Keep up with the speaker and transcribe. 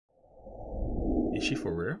Is she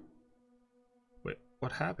for real? Wait,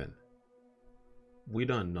 what happened? We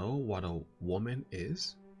don't know what a woman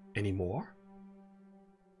is anymore?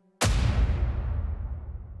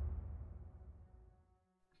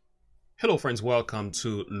 Hello friends, welcome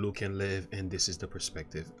to Look and Live, and this is the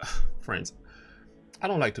perspective. Friends, I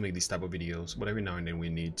don't like to make these type of videos, but every now and then we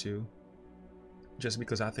need to. Just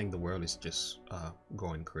because I think the world is just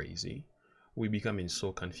going crazy. We're becoming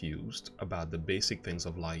so confused about the basic things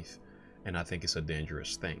of life, and I think it's a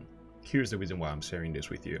dangerous thing. Here's the reason why I'm sharing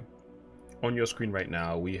this with you. On your screen right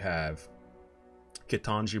now, we have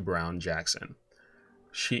Ketanji Brown Jackson.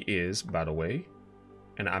 She is, by the way,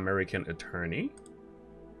 an American attorney,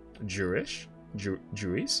 jurist,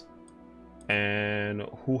 and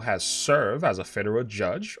who has served as a federal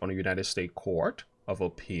judge on the United States Court of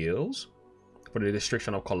Appeals for the District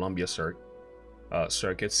of Columbia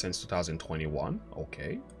Circuit since 2021.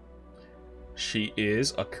 Okay. She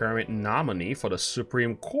is a current nominee for the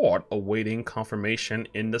Supreme Court awaiting confirmation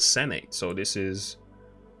in the Senate. So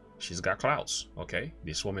she's got clouds. Okay.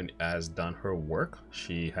 This woman has done her work.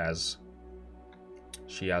 She has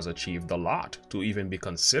achieved a lot to even be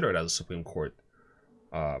considered as a Supreme Court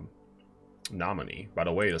nominee. By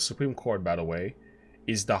the way, the Supreme Court, by the way,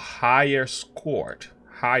 is the highest court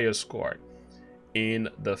in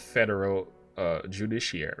the federal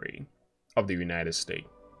judiciary of the United States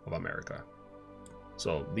of America.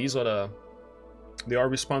 So they are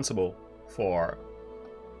responsible for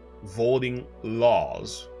voting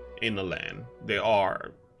laws in the land. They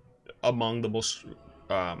are among the most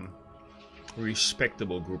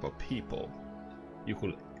respectable group of people you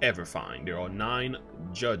could ever find. There are 9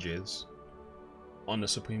 judges on the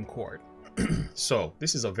Supreme Court. So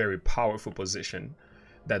this is a very powerful position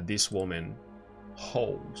that this woman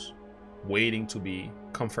holds, waiting to be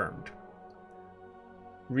confirmed.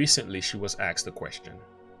 Recently, she was asked a question.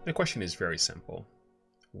 The question is very simple.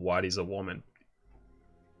 What is a woman?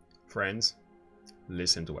 Friends,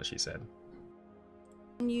 listen to what she said.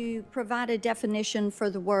 Can you provide a definition for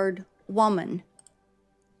the word woman?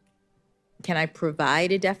 Can I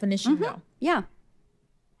provide a definition? Mm-hmm. No. Yeah.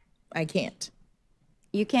 I can't.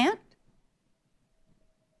 You can't?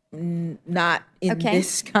 Not in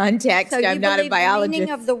this context. So I'm not a biologist. The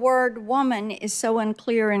meaning of the word woman is so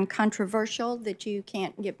unclear and controversial that you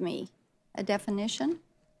can't give me a definition?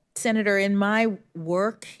 Senator, in my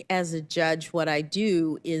work as a judge, what I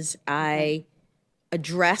do is I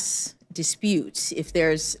address disputes. If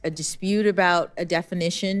there's a dispute about a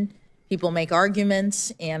definition, people make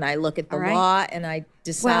arguments, and I look at the law and I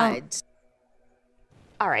decide.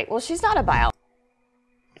 All right, well, she's not a biologist.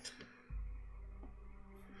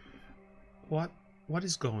 What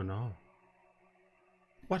is going on?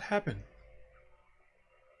 What happened?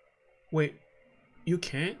 Wait, you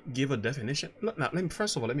can't give a definition? Look, now,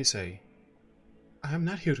 first of all, let me say, I am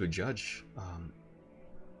not here to judge.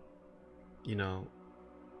 You know,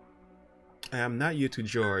 I am not here to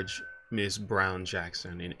judge Miss Brown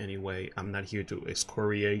Jackson in any way. I'm not here to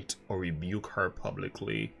excoriate or rebuke her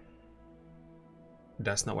publicly.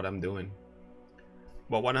 That's not what I'm doing.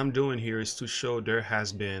 But what I'm doing here is to show there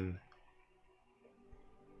has been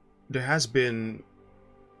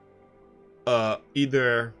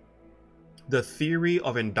either the theory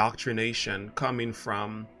of indoctrination coming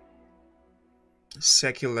from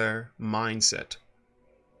secular mindset,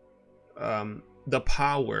 the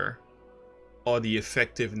power or the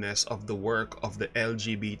effectiveness of the work of the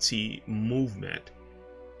LGBT movement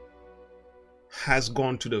has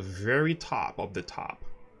gone to the very top of the top,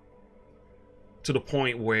 to the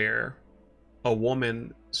point where a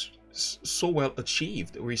woman so well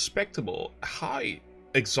achieved, respectable, high,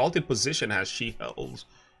 exalted position as she holds,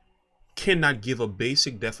 cannot give a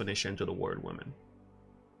basic definition to the word woman.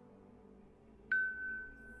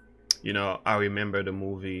 You know, I remember the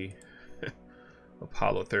movie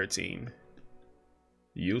Apollo 13.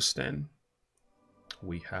 Houston,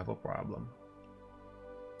 we have a problem.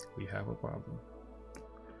 We have a problem.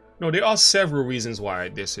 No, there are several reasons why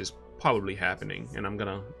this is probably happening, and I'm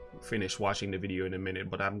gonna finish watching the video in a minute,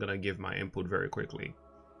 but I'm gonna give my input very quickly.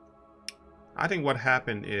 I think what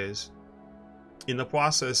happened is, in the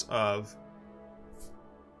process of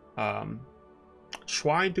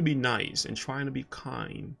trying to be nice and trying to be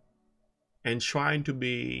kind and trying to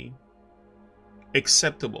be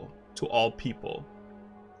acceptable to all people,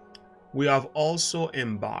 we have also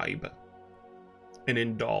imbibed and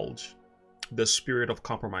indulged the spirit of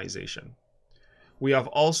compromisation. We have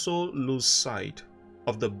also lost sight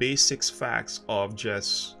of the basics facts of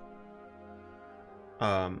just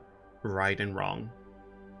right and wrong.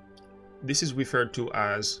 This is referred to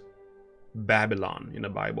as Babylon in the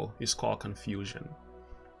Bible. It's called confusion.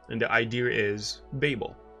 And the idea is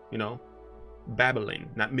Babel, you know, babbling,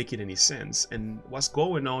 not making any sense. And what's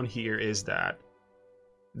going on here is that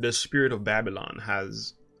the spirit of Babylon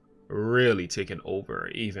has really taken over,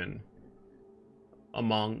 even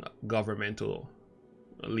among governmental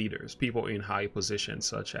leaders, people in high positions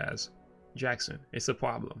such as Jackson. It's a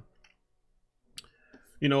problem.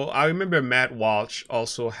 You know, I remember Matt Walsh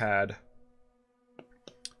also had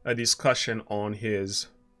a discussion on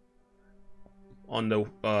the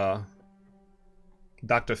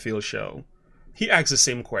Dr. Phil show. He asked the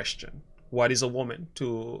same question: what is a woman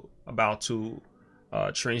about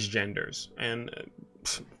transgenders? And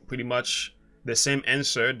pretty much the same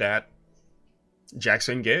answer that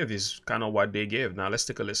Jackson gave is kind of what they give. Now let's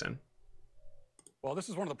take a listen. Well, this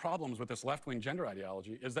is one of the problems with this left-wing gender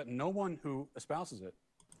ideology, is that no one who espouses it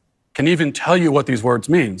can even tell you what these words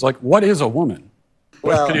mean. Like, what is a woman?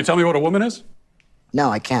 Well, can you tell me what a woman is? No,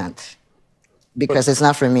 I can't. Because it's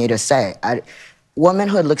not for me to say.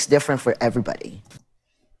 Womanhood looks different for everybody.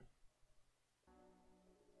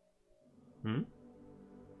 Do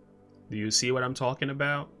you see what I'm talking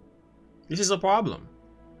about? This is a problem.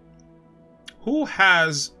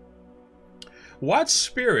 What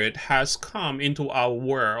spirit has come into our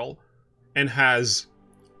world and has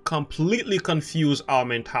completely confused our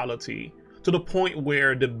mentality to the point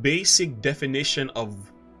where the basic definition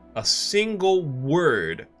of a single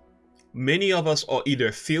word, many of us are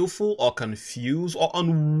either fearful or confused or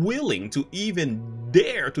unwilling to even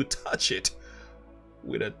dare to touch it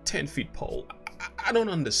with a 10-foot pole. I don't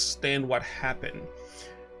understand what happened,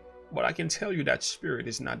 but I can tell you that spirit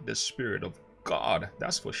is not the spirit of God,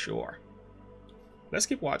 that's for sure. Let's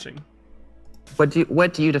keep watching. What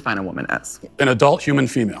do you define a woman as? An adult human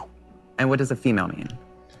female. And what does a female mean?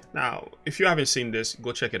 Now, if you haven't seen this,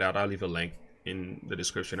 go check it out. I'll leave a link in the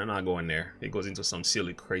description and I'll go in there. It goes into some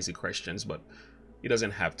silly, crazy questions, but it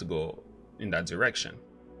doesn't have to go in that direction.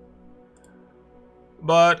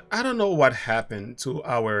 But I don't know what happened to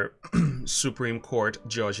our Supreme Court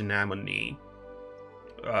Judge Namani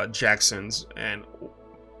Jackson's and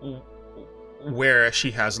where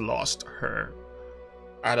she has lost her,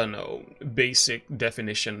 I don't know, basic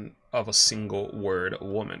definition of a single word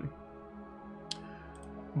woman.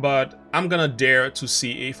 But I'm gonna dare to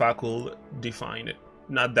see if I could define it.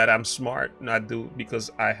 Not that I'm smart, because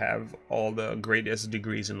I have all the greatest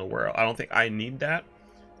degrees in the world. I don't think I need that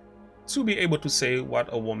to be able to say what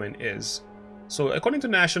a woman is. So according to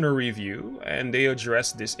National Review, and they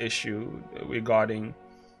addressed this issue regarding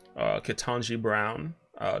Ketanji Brown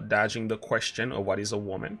dodging the question of what is a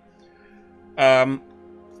woman. I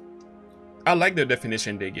like the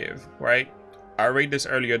definition they give, right? I read this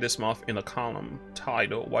earlier this month in a column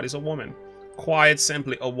titled, "What is a woman?" Quite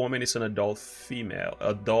simply, a woman is an adult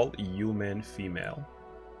human female.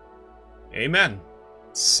 Amen.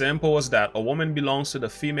 Simple as that. A woman belongs to the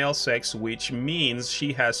female sex, which means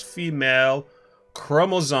she has female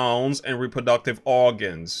chromosomes and reproductive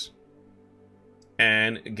organs.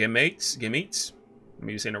 And gametes,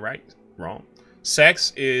 maybe saying it right, wrong.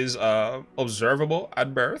 Sex is observable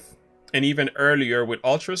at birth and even earlier with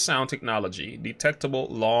ultrasound technology, detectable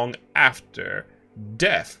long after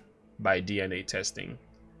death by DNA testing.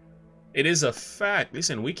 It is a fact.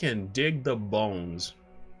 Listen, we can dig the bones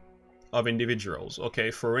of individuals,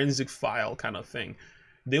 okay, forensic file kind of thing.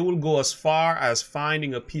 They will go as far as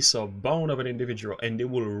finding a piece of bone of an individual and they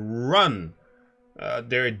will run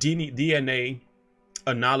their DNA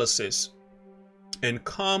analysis and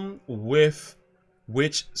come with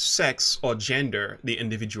which sex or gender the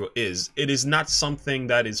individual is. It is not something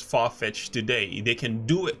that is far-fetched today. They can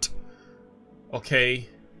do it, okay?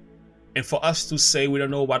 And for us to say we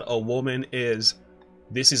don't know what a woman is,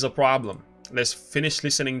 this is a problem. Let's finish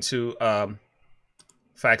listening to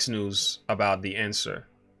Fax News about the answer.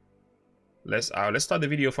 Let's start the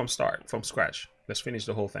video from scratch. Let's finish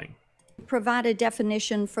the whole thing. Provide a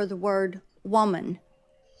definition for the word woman.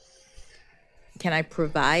 Can I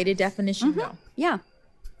provide a definition? No, Yeah.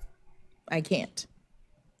 I can't.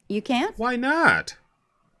 You can't? Why not?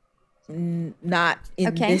 Not in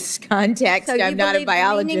Okay. this context. So you I'm not a believe the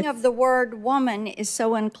biologist. meaning of the word woman is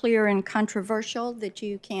so unclear and controversial that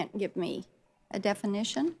you can't give me a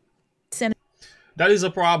definition? That is a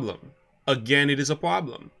problem. Again, it is a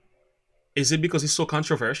problem. Is it because it's so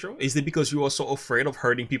controversial? Is it because you are so afraid of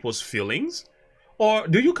hurting people's feelings? Or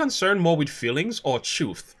do you concern more with feelings or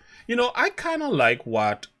truth? You know, I kind of like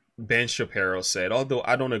what Ben Shapiro said, although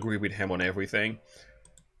I don't agree with him on everything.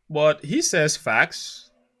 But he says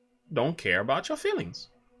facts don't care about your feelings.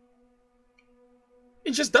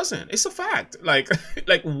 It just doesn't. It's a fact. Like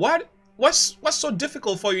what's so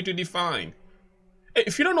difficult for you to define?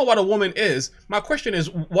 If you don't know what a woman is, my question is,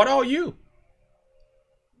 what are you?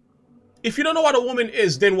 If you don't know what a woman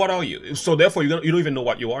is, then what are you? So therefore, you don't even know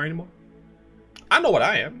what you are anymore? I know what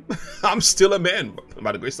I am. I'm still a man.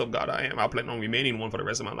 By the grace of God, I am. I plan on remaining one for the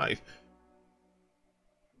rest of my life.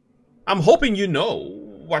 I'm hoping you know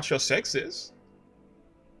what your sex is.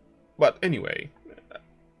 But anyway,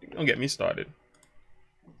 don't get me started.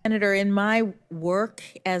 Senator, in my work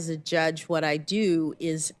as a judge, what I do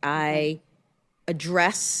is I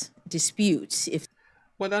address disputes.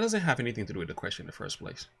 Well, that doesn't have anything to do with the question in the first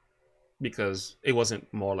place, because it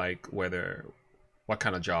wasn't more like what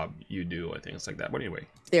kind of job you do or things like that. But anyway,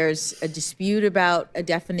 there's a dispute about a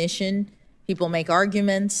definition, people make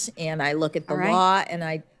arguments, and I look at the law and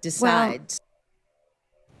I decide.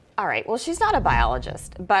 All right, well, she's not a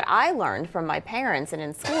biologist, but I learned from my parents and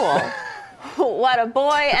in school what a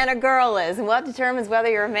boy and a girl is and what determines whether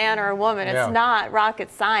you're a man or a woman. Yeah. It's not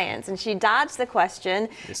rocket science. And she dodged the question.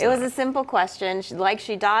 It was a simple question.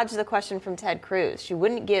 She dodged the question from Ted Cruz. She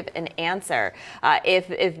wouldn't give an answer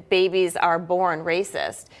if babies are born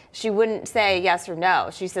racist. She wouldn't say yes or no.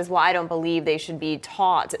 She says, well, I don't believe they should be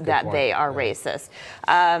taught that they are racist.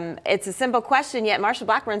 It's a simple question, yet Marsha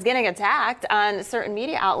Blackburn's getting attacked on certain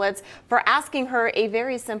media outlets for asking her a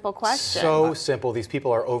very simple question. So simple. These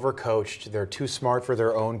people are overcoached. They're too smart for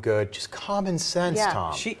their own good. Just common sense,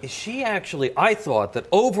 Tom. She actually, I thought that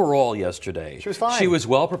overall yesterday, she was fine. She was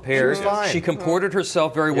well prepared. She was fine. She comported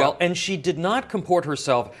herself very well, and she did not comport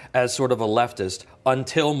herself as sort of a leftist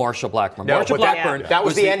until Marsha Blackburn. No, Marsha Blackburn. That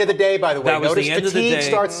was the end of the day, by the way. That was Notice the end of the fatigue day.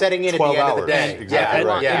 starts setting in at the end of the day. Exactly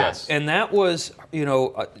right. Yes. And that was, you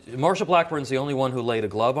know, Marsha Blackburn's the only one who laid a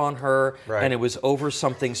glove on her, and it was over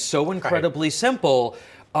something so incredibly simple.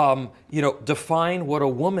 You know, define what a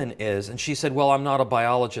woman is. And she said, well, I'm not a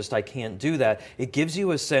biologist, I can't do that. It gives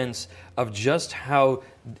you a sense of just how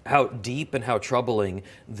deep and how troubling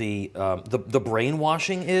the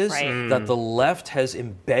brainwashing is that the left has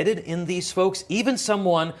embedded in these folks, even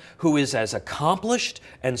someone who is as accomplished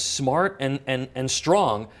and smart and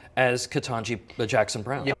strong as Ketanji Jackson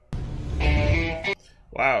Brown. Yep.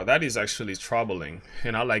 Wow, that is actually troubling.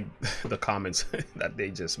 And I like the comments that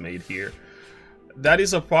they just made here. That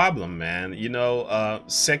is a problem, man. You know,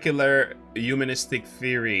 secular humanistic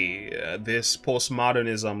theory, this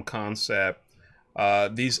postmodernism concept,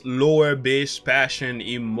 this lower base passion,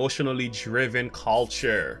 emotionally driven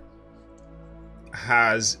culture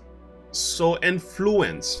has so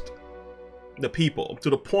influenced the people to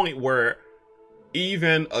the point where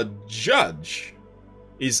even a judge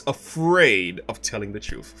is afraid of telling the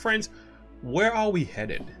truth. Friends, where are we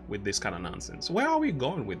headed with this kind of nonsense? Where are we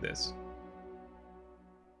going with this?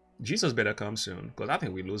 Jesus better come soon, because I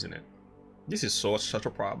think we're losing it. This is such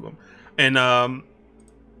a problem. And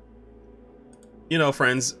you know,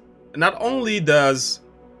 friends, not only does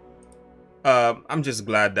I'm just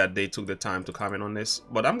glad that they took the time to comment on this,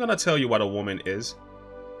 but I'm gonna tell you what a woman is.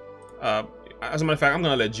 As a matter of fact, I'm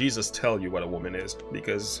gonna let Jesus tell you what a woman is,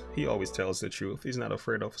 because he always tells the truth. He's not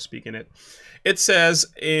afraid of speaking it. It says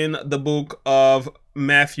in the book of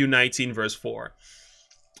Matthew 19 verse 4.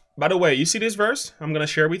 By the way, you see this verse I'm going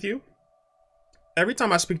to share with you? Every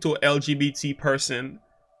time I speak to an LGBT person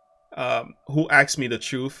who asks me the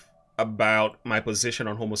truth about my position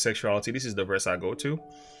on homosexuality, this is the verse I go to.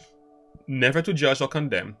 Never to judge or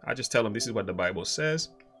condemn. I just tell them this is what the Bible says.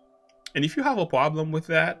 And if you have a problem with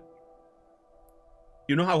that,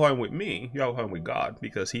 you know how I'm with me. You know how I'm with God,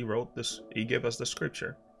 because he wrote this. He gave us the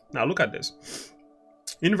scripture. Now look at this.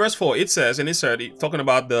 In verse 4, it says, and it said, talking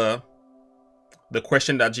about the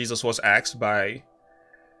question that Jesus was asked by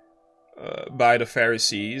the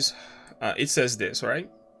Pharisees, it says this, right?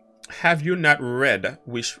 Have you not read,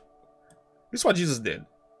 this is what Jesus did.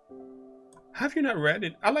 Have you not read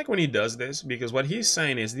it? I like when he does this, because what he's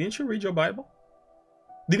saying is, didn't you read your Bible?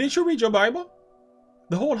 Didn't you read your Bible?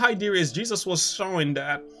 The whole idea is Jesus was showing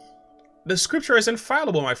that the scripture is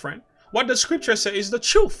infallible, my friend. What the scripture says is the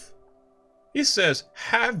truth. He says,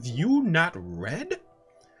 have you not read?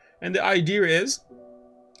 And the idea is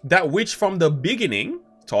that which from the beginning,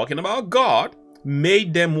 talking about God,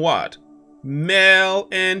 made them what? Male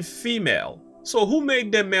and female. So who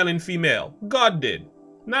made them male and female? God did.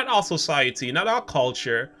 Not our society, not our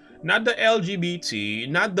culture, not the LGBT,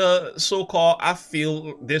 not the so-called I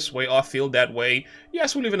feel this way or I feel that way.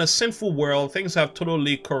 Yes, we live in a sinful world. Things have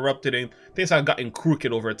totally corrupted and things have gotten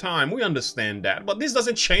crooked over time. We understand that. But this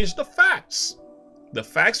doesn't change the facts. The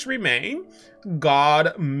facts remain.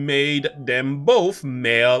 God made them both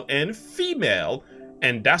male and female.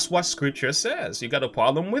 And that's what scripture says. You got a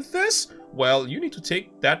problem with this? Well, you need to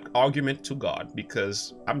take that argument to God,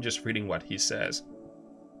 because I'm just reading what he says.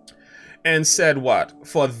 and said what?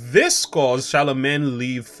 For this cause shall a man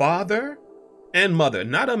leave father and mother.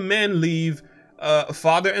 Not a man leave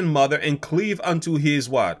father and mother and cleave unto his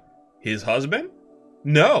what? His husband?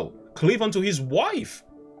 No, cleave unto his wife.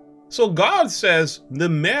 So God says the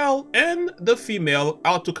male and the female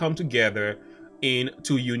ought to come together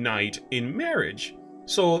to unite in marriage.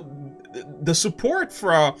 So the support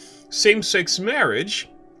for same-sex marriage,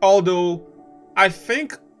 although I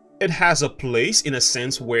think it has a place in a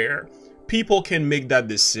sense where people can make that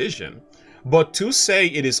decision, but to say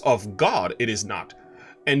it is of God, it is not.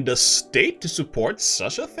 And the state to support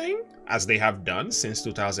such a thing, as they have done since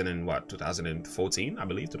 2014, I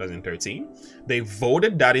believe, 2013, they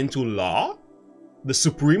voted that into law. The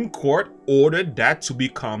Supreme Court ordered that to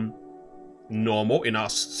become normal in our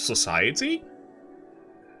society.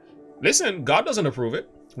 Listen, God doesn't approve it.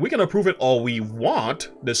 We can approve it all we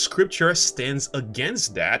want. The scripture stands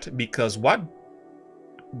against that, because what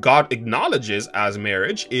God acknowledges as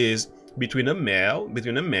marriage is between a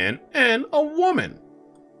man and a woman.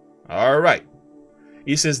 All right.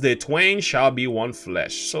 He says the twain shall be one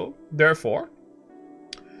flesh. So therefore,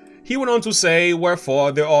 he went on to say,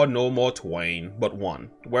 wherefore there are no more twain, but one.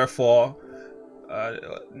 Wherefore,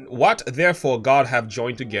 what therefore God hath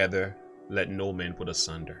joined together, let no man put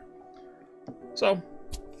asunder. So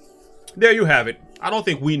there you have it. I don't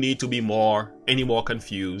think we need to be any more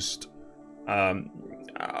confused. I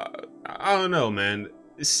don't know, man.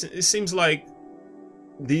 It seems like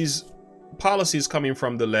these policies coming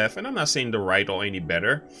from the left, and I'm not saying the right or any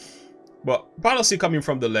better, but policy coming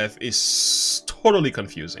from the left is totally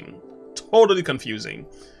confusing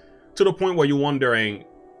to the point where you're wondering,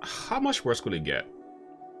 how much worse could it get?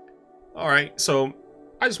 All right, so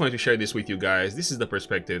I just wanted to share this with you guys. This is The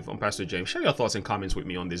Perspective. I'm Pastor James. Share your thoughts and comments with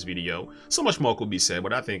me on this video. So much more could be said,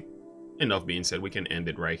 but I think enough being said, we can end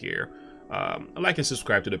it right here. Like and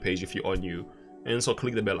subscribe to the page if you are new. And also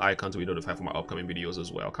click the bell icon to be notified for my upcoming videos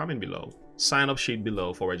as well. Comment below. Sign up sheet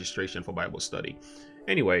below for registration for Bible study.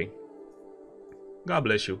 Anyway, God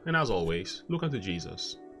bless you. And as always, look unto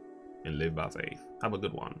Jesus and live by faith. Have a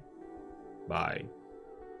good one. Bye.